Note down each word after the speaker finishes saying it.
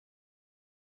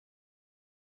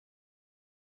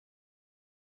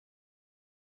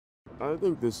I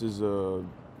think this is a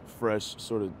fresh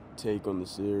sort of take on the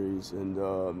series, and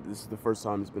this is the first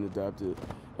time it's been adapted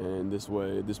in this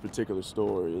way, this particular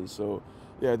story. And so,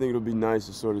 yeah, I think it'll be nice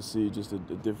to sort of see just a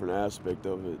different aspect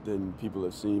of it than people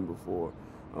have seen before.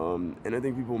 And I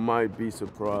think people might be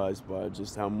surprised by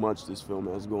just how much this film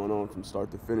has going on from start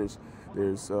to finish.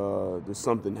 There's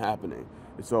something happening.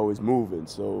 It's always moving.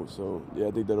 So yeah,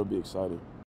 I think that'll be exciting.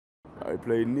 I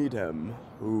played Needham,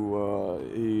 who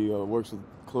he works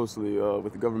closely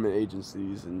with the government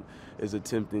agencies and is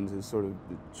attempting to sort of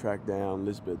track down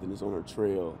Lisbeth and is on her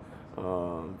trail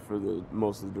for the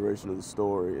most of the duration of the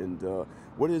story. And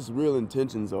what his real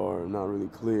intentions are not really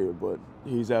clear, but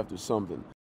he's after something.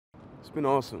 It's been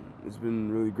awesome. It's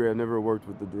been really great. I've never worked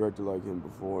with a director like him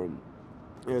before, and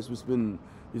yeah, he's been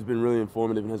really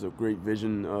informative and has a great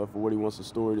vision for what he wants the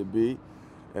story to be.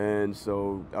 And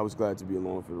so I was glad to be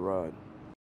along for the ride.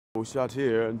 We shot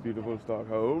here in beautiful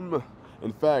Stockholm.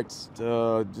 In fact,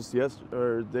 just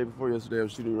the day before yesterday, I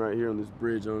was shooting right here on this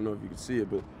bridge. I don't know if you can see it,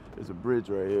 but there's a bridge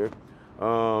right here.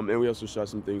 And we also shot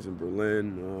some things in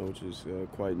Berlin, which is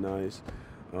quite nice.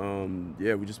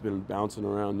 Yeah, we've just been bouncing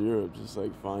around Europe, just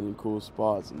like finding cool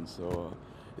spots. And so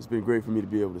it's been great for me to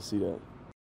be able to see that.